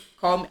me,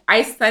 call me,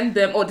 I send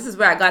them, oh, this is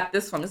where I got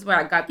this from, this is where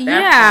I got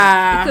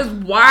that from.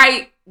 Because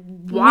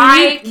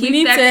why we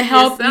need to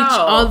help each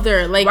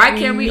other. Like, why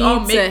can't we all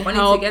make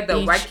money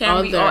together? Why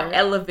can't we all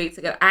elevate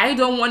together? I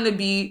don't want to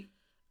be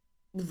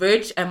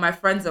rich and my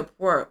friends are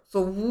poor.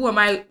 So who am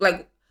I?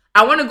 Like,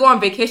 I want to go on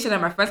vacation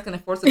and my friends can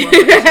afford to go on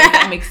vacation.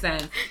 That makes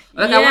sense.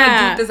 Like, I want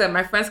to do this and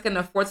my friends can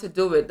afford to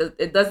do it.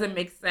 It doesn't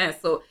make sense.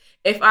 So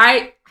if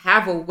I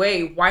have a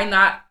way, why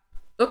not?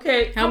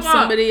 Okay, help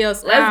somebody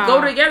else. Let's go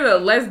together.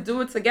 Let's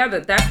do it together.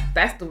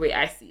 That's the way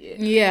I see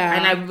it. Yeah.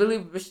 And I really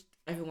wish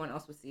everyone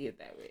else would see it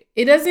that way.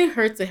 It doesn't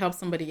hurt to help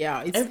somebody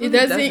out.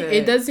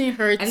 It doesn't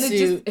hurt and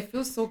it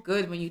feels so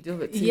good when you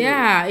do it too.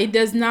 Yeah, it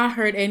does not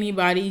hurt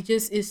anybody. It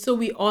just is so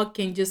we all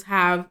can just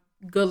have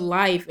good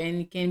life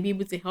and can be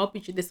able to help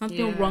each other. There's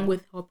nothing wrong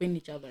with helping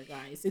each other,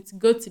 guys. It's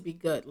good to be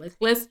good. Like,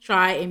 let's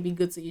try and be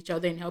good to each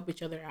other and help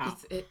each other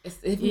out.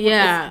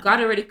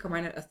 God already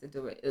commanded us to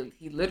do it.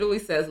 He literally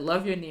says,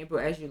 love your neighbor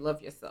as you love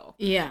yourself.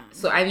 Yeah.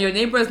 So, and your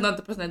neighbor is not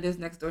the person that lives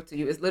next door to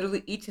you. It's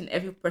literally each and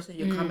every person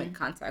you come in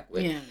contact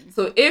with. Yeah.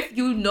 So if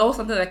you know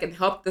something that can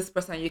help this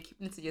person and you're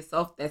keeping it to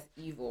yourself, that's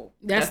evil.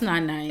 That's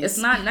not nice. It's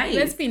not nice.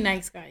 Let's be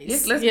nice, guys.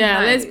 Yes,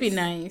 let's be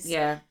nice.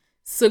 Yeah.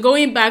 So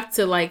going back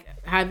to like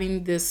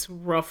having this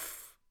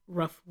rough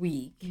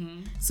week.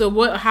 Mm-hmm.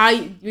 So how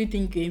do you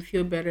think you can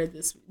feel better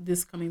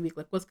this coming week?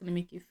 Like, what's gonna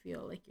make you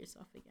feel like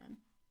yourself again?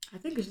 I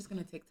think it's just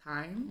gonna take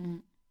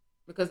time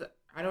because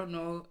I don't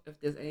know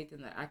if there's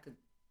anything that I could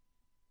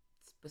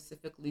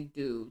specifically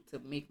do to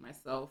make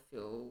myself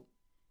feel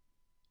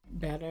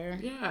better.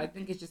 Yeah, I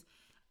think it's just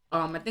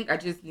I think I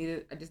just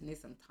need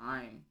some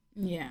time.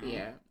 Yeah.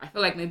 Yeah. I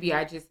feel like maybe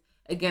I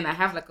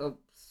have like a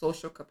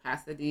social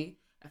capacity.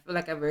 I feel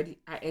like I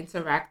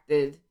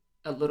interacted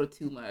a little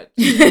too much.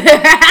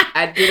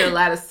 I did a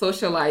lot of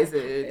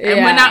socializing.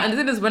 And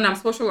when I'm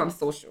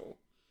social.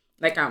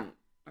 Like, I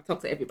talk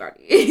to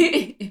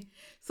everybody.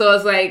 So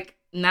it's like,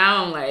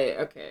 now I'm like,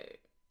 okay.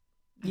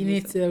 You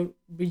need to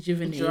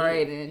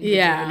rejuvenate.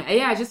 Yeah,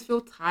 I just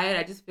feel tired.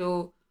 I just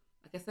feel,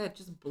 like I said,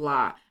 just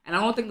blah. And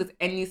I don't think there's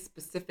any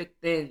specific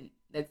thing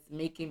that's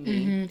making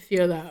me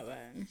feel that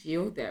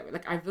way.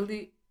 Like, I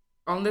really,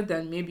 other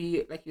than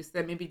maybe, like you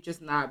said, maybe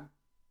just not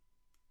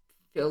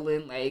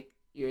feeling like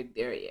you're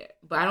there yet.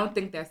 But I don't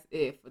think that's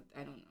it. But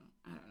I don't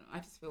know. I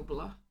just feel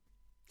blah.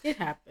 It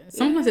happens.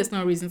 Sometimes there's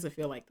no reason to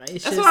feel like that.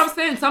 That's what I'm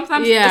saying.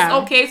 Sometimes it's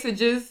okay to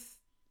just.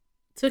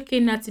 It's okay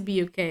not to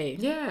be okay.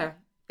 Yeah.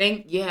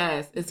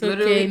 It's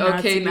literally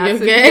okay not to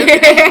be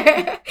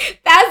okay.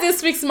 That's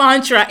this week's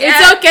mantra.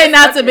 It's okay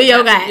not to be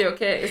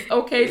okay. It's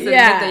okay to admit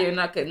that you're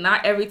not good.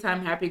 Not every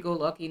time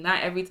happy-go-lucky.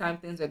 Not every time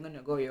things are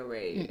gonna go your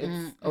way.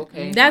 It's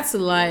okay. That's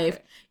life.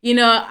 Okay. You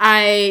know,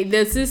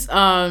 there's this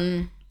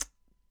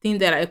thing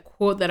that I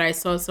quote that I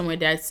saw somewhere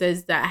that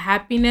says that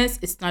happiness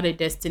is not a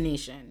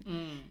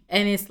destination.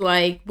 And it's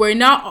like we're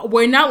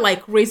not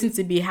like raising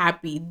to be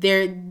happy.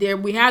 There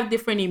we have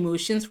different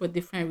emotions for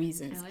different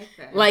reasons. I like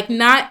that. Like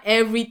not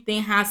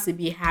everything has to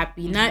be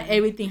happy. Not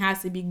everything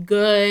has to be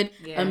good,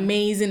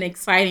 amazing,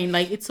 exciting.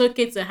 Like it's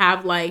okay to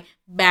have like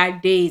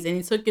bad days, and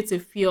it's okay to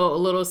feel a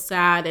little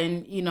sad,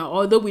 and you know,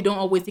 although we don't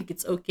always think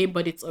it's okay,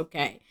 but it's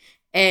okay.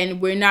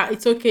 And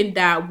it's okay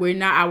that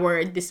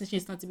our destination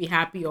is not to be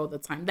happy all the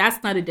time.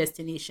 That's not a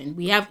destination.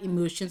 We have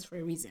emotions for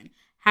a reason.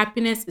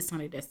 Happiness is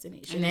not a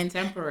destination. And it's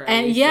temporary.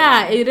 And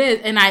it is.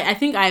 And I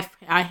think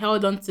I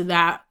held on to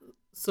that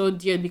so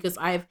dear because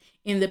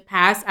in the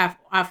past,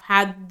 I've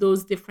had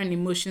those different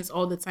emotions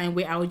all the time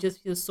where I would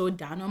just feel so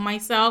down on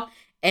myself.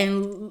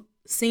 And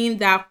seeing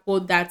that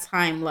quote that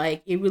time,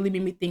 like it really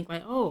made me think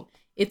like, oh,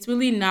 it's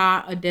really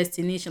not a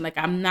destination. Like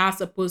I'm not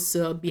supposed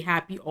to be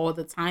happy all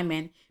the time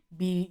and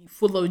be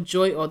full of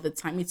joy all the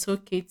time. It's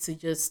okay to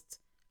just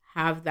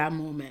have that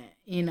moment,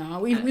 you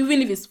know,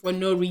 even if it's for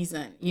no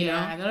reason, you know.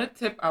 Another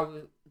tip I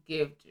would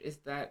give is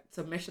that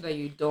to make sure that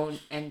you don't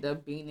end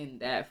up being in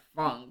that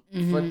funk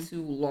for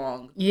too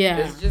long.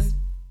 Is just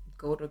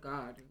go to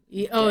God.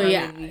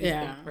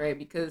 And pray,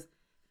 because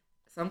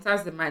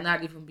sometimes it might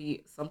not even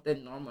be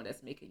something normal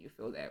that's making you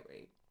feel that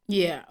way.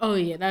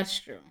 That's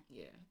true.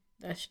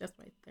 That's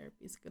why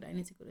therapy is good. I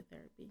need to go to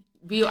therapy.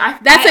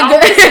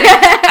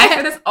 I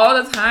say this all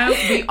the time.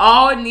 We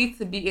all need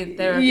to be in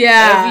therapy.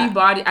 Yeah.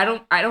 Everybody.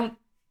 I don't.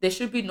 There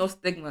should be no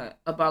stigma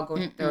about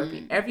going to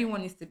therapy.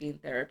 Everyone needs to be in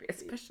therapy,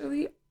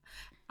 especially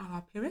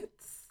our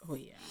parents. Oh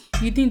yeah.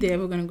 You think they're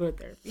ever gonna go to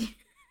therapy?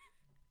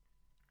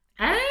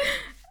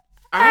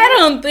 I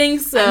don't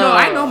think so. No,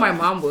 I know my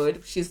mom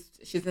would.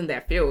 She's in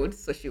that field,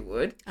 so she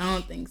would. I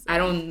don't think so. I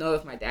don't know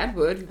if my dad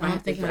would. I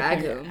don't think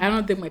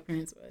my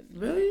parents would.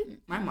 Really?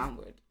 My mom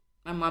would.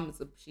 My mom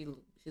is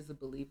she's a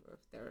believer of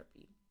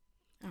therapy,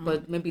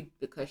 but maybe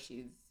because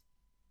she's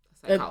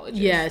a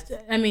psychologist. Yes,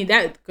 I mean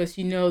that because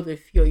you know the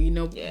field, you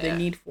know the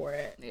need for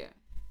it.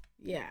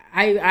 Yeah.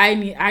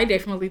 I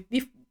definitely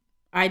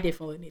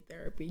need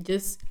therapy.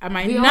 Just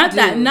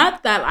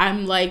not that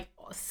I'm like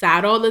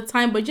sad all the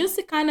time, but just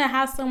to kind of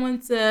have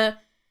someone to,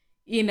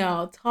 you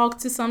know, talk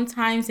to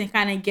sometimes and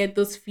kind of get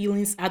those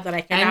feelings out that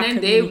I cannot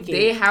communicate. And then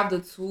they have the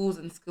tools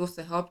and skills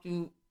to help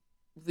you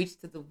reach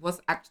to what's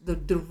actually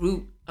the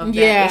root of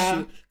that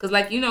issue. Because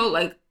like, you know,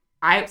 like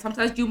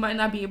sometimes you might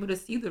not be able to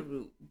see the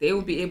root. They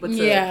will be able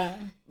to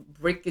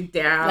break it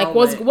down. Like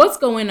what's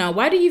going on?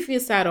 Why do you feel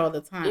sad all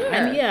the time?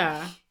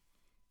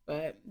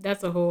 But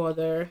that's a whole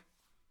other.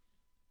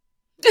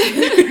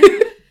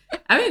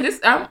 I mean,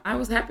 I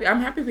was happy. I'm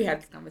happy we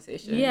had this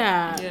conversation.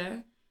 Yeah.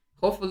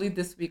 Hopefully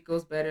this week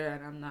goes better,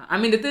 and I'm not. I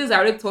mean, the thing is, I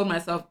already told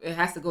myself it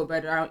has to go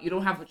better. You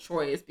don't have a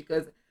choice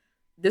because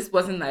this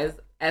wasn't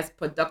as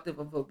productive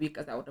of a week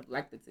as I would have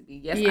liked it to be.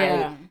 Yes,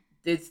 I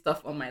did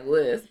stuff on my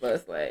list, but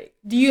it's like.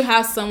 Do you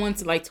have someone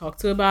to like talk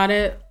to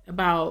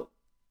about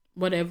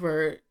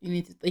whatever you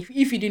need to?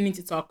 If you do need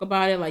to talk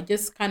about it, like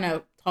just kind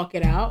of talk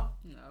it out.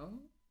 No,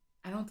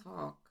 I don't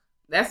talk.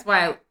 That's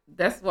why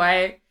this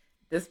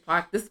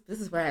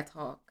is where I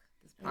talk.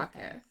 This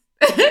podcast.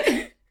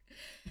 Okay.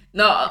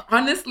 No,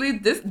 honestly,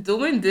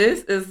 doing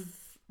this is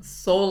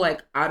so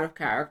like out of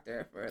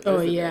character for Elizabeth.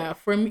 Oh yeah,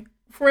 for me too.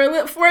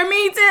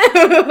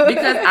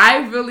 Because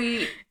I'm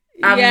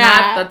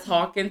not the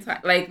talking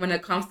type. Like when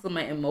it comes to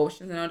my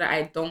emotions and all that,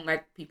 I don't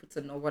like people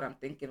to know what I'm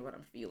thinking, what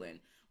I'm feeling.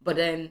 But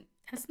then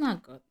that's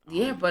not good.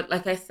 Yeah, but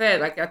like I said,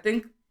 like I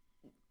think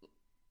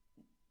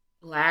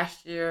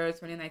last year,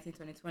 2019,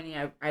 2020,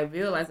 I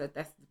realized that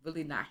that's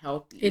really not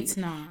healthy. It's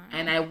not.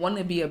 And I want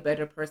to be a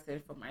better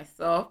person for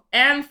myself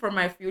and for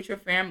my future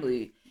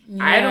family.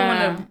 Yeah. I don't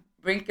want to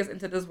bring kids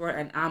into this world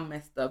and I'm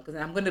messed up because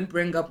I'm going to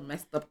bring up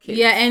messed up kids.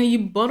 Yeah, and you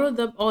bottled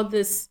up all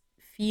this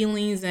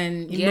feelings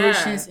and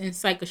emotions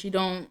inside because you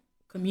don't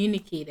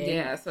communicate it.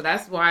 Yeah, so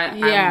that's why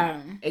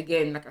I'm,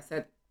 again, like I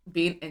said,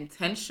 being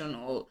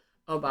intentional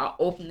about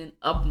opening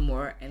up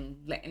more and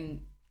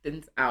letting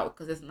things out,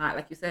 because it's not,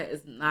 like you said,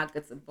 it's not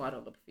good to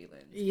bottle up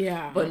feelings.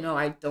 Yeah. But no,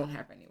 I don't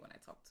have anyone I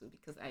talk to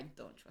because I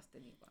don't trust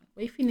anyone.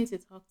 What if you need to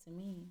talk to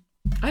me?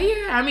 Oh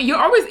yeah, I mean, you're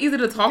always easy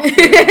to talk to.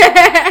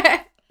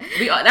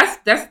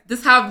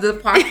 That's how the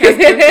podcast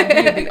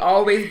is. We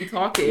always be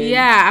talking.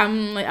 Yeah,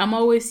 I'm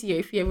always here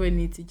if you ever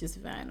need to just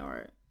vent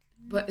or.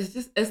 But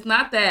it's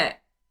not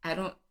that I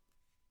don't.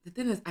 The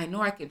thing is, I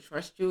know I can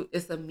trust you.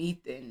 It's a me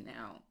thing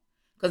now.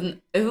 Because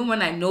even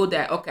when I know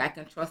that, okay, I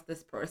can trust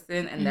this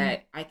person and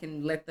that I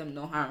can let them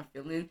know how I'm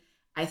feeling,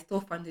 I still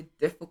find it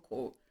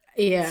difficult.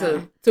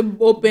 Yeah. To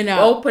open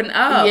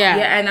up.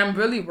 Yeah. And I'm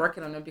really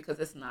working on it because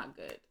it's not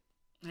good.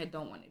 I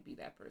don't want to be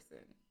that person.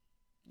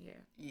 Yeah.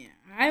 Yeah.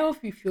 I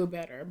hope you feel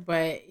better,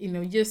 but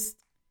just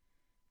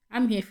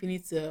I'm here if you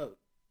need to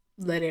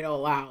let it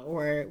all out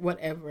or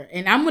whatever.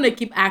 And I'm gonna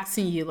keep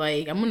asking you.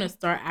 Like I'm gonna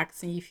start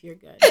asking you if you're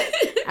good.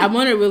 I'm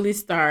gonna really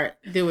start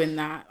doing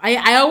that.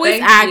 I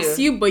always ask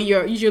you, but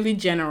you're usually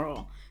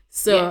general.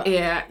 So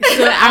yeah.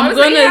 So I'm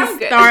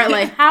gonna start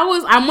like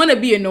I'm gonna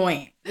be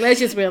annoying. Let's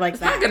just be like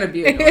that. It's not gonna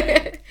be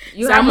annoying.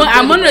 So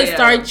I'm gonna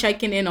start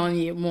checking in on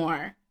you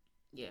more.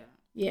 Yeah.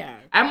 Yeah.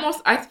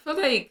 I feel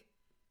like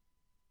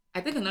I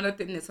think another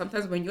thing is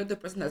sometimes when you're the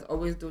person that's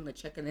always doing the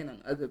checking in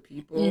on other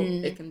people,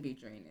 it can be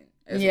draining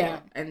as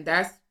well.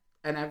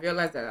 And I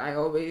realized that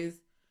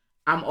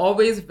I'm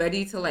always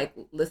ready to like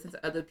listen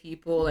to other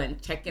people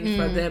and check in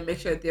for them, make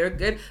sure they're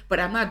good, but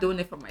I'm not doing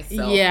it for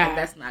myself. Yeah. And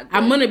that's not good.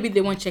 I'm gonna be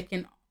the one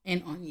checking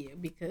in on you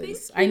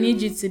because I need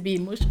you to be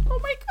emotional. Oh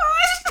my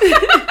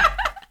gosh.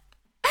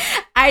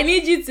 I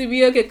need you to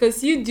be okay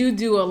because you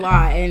do a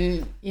lot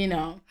and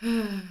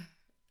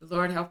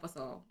Lord help us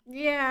all.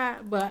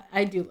 Yeah, but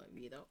I do love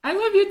you though. I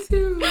love you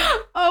too.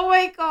 Oh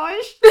my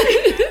gosh.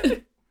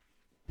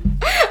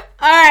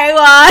 All right,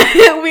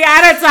 well, we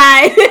out of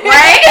time.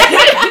 Right?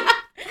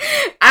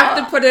 I have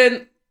to put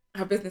in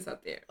her business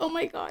up there. Oh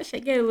my gosh, I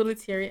get a little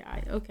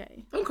teary-eyed.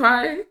 Okay. Don't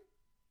cry. Okay.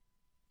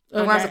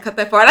 I'm going to have to cut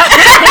that part out.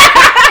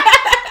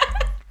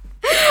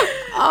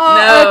 Oh,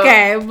 no.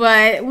 Okay,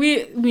 but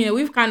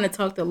we've kind of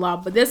talked a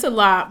lot, but there's a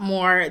lot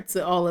more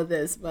to all of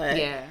this. But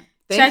yeah,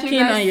 check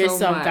in on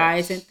yourself,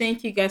 guys, and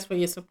thank you guys for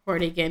your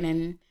support again.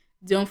 And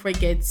don't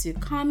forget to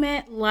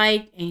comment,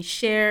 like, and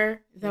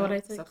share. Is that what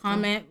I said?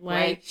 Comment,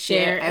 like,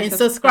 share, and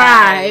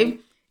subscribe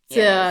to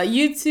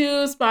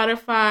YouTube,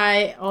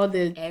 Spotify, all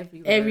the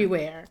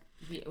everywhere.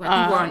 We're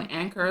on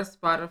Anchor,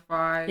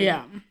 Spotify.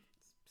 Yeah,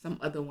 some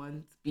other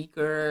ones,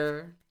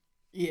 Speaker.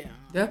 Yeah,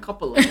 there are a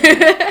couple of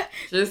them.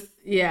 Just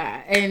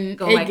and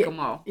go like them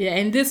all. Yeah,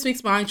 and this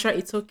week's mantra: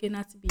 it's okay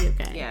not to be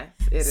okay. Yes,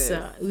 it is.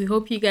 So we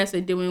hope you guys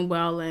are doing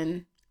well,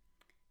 and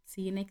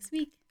see you next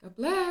week. God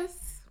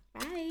bless.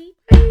 Bye.